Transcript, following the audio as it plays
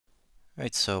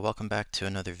Alright, so welcome back to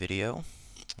another video.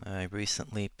 I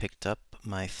recently picked up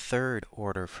my third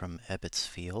order from Ebbets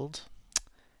Field,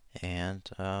 and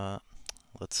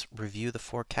let's review the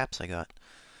 4 caps I got.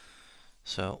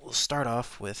 So we'll start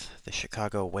off with the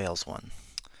Chicago Whales one.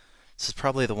 This is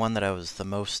probably the one that I was the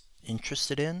most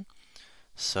interested in.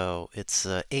 So it's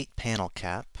an 8-panel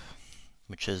cap,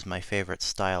 which is my favorite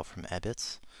style from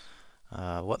Ebbets.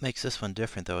 What makes this one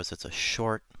different though is it's a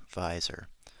short visor.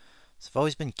 So I've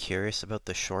always been curious about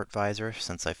the short visor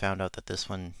since I found out that this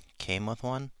one came with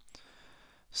one.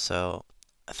 So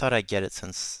I thought I'd get it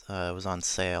since it was on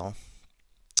sale.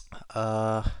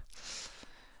 Yeah,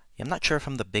 I'm not sure if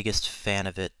I'm the biggest fan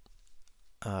of it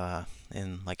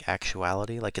in like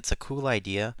actuality. Like it's a cool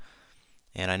idea,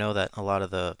 and I know that a lot of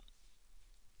the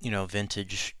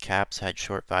vintage caps had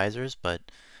short visors, but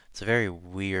it's a very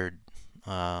weird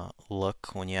look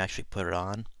when you actually put it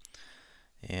on.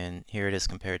 And here it is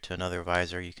compared to another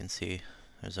visor. You can see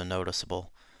there's a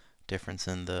noticeable difference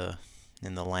in the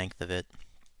length of it.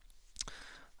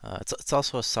 It's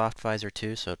also a soft visor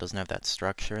too, so it doesn't have that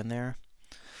structure in there.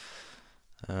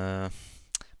 But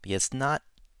yeah, it's not.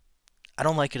 I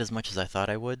don't like it as much as I thought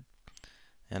I would.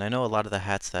 And I know a lot of the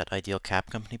hats that Ideal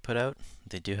Cap Company put out,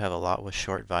 they do have a lot with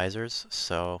short visors.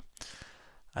 So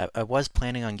I was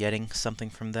planning on getting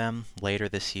something from them later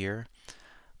this year,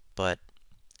 but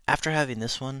after having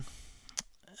this one,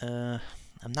 I'm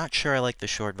not sure I like the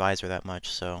short visor that much,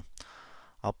 so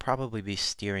I'll probably be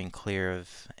steering clear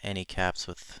of any caps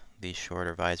with these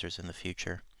shorter visors in the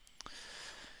future.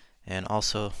 And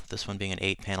also, this one being an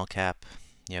 8-panel cap,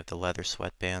 you have the leather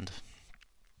sweatband,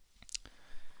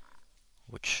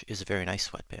 which is a very nice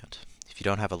sweatband. If you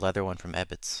don't have a leather one from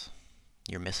Ebbets,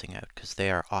 you're missing out, because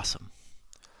they are awesome.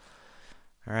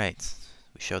 Alright,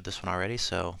 we showed this one already,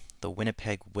 so the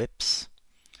Winnipeg Whips.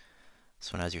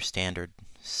 This one has your standard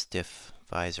stiff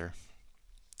visor.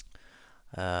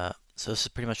 So this is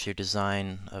pretty much your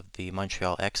design of the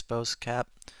Montreal Expos cap,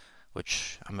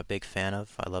 which I'm a big fan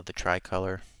of. I love the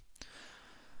tricolor.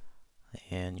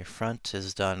 And your front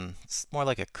is done, it's more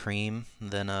like a cream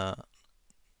than a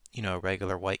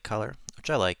regular white color,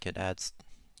 which I like. It adds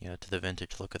to the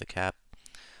vintage look of the cap.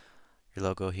 Your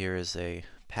logo here is a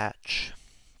patch.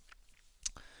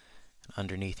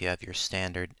 Underneath you have your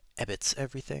standard Ebbets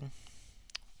everything.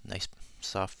 Nice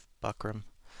soft buckram.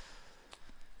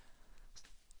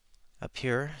 Up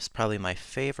here is probably my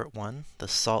favorite one, the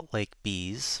Salt Lake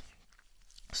Bees.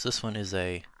 So this one is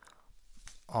a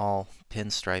all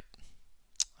pinstripe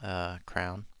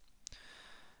crown.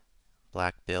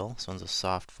 Black bill. This one's a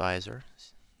soft visor,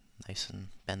 nice and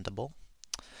bendable.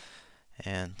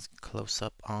 And close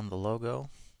up on the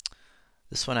logo.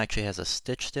 This one actually has a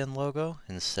stitched in logo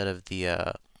instead of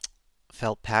the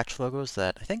felt patch logos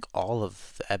that I think all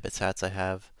of the Ebbets hats I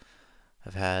have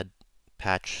had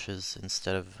patches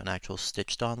instead of an actual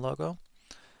stitched on logo.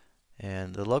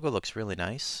 And the logo looks really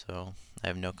nice, so I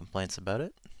have no complaints about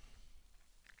it.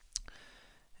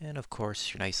 And of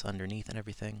course, your nice underneath and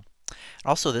everything.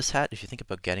 Also, this hat, if you think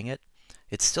about getting it,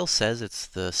 it still says it's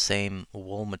the same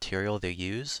wool material they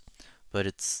use, but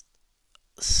it's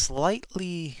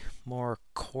slightly more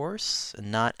coarse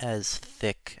and not as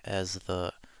thick as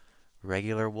the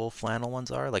regular wool flannel ones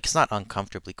are. Like, it's not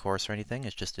uncomfortably coarse or anything,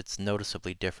 it's just it's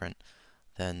noticeably different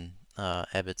than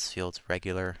Ebbets Field's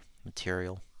regular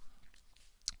material.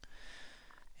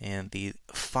 And the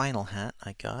final hat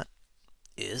I got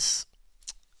is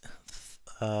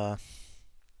I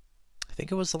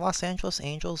think it was the Los Angeles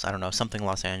Angels. I don't know, something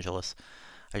Los Angeles.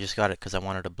 I just got it because I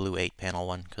wanted a blue 8-panel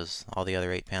one, because all the other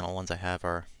 8-panel ones I have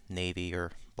are navy or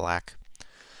black.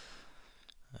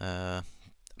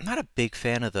 I'm not a big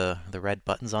fan of the red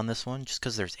buttons on this one, just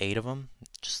because there's 8 of them.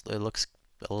 It looks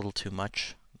a little too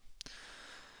much.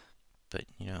 But,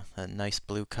 a nice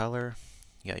blue color.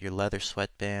 You got your leather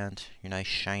sweatband, your nice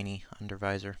shiny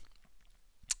undervisor.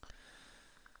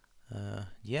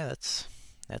 Yeah, that's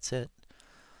it.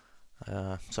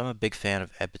 So I'm a big fan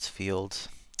of Ebbets Field.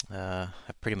 I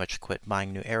pretty much quit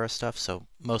buying New Era stuff, so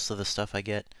most of the stuff I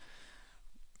get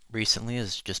recently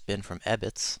has just been from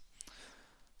Ebbets.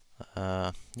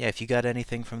 Yeah, if you got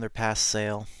anything from their past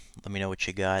sale, let me know what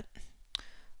you got.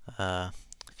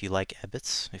 If you like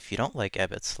Ebbets. If you don't like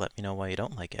Ebbets, let me know why you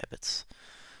don't like Ebbets.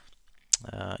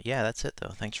 Yeah, that's it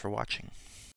though. Thanks for watching.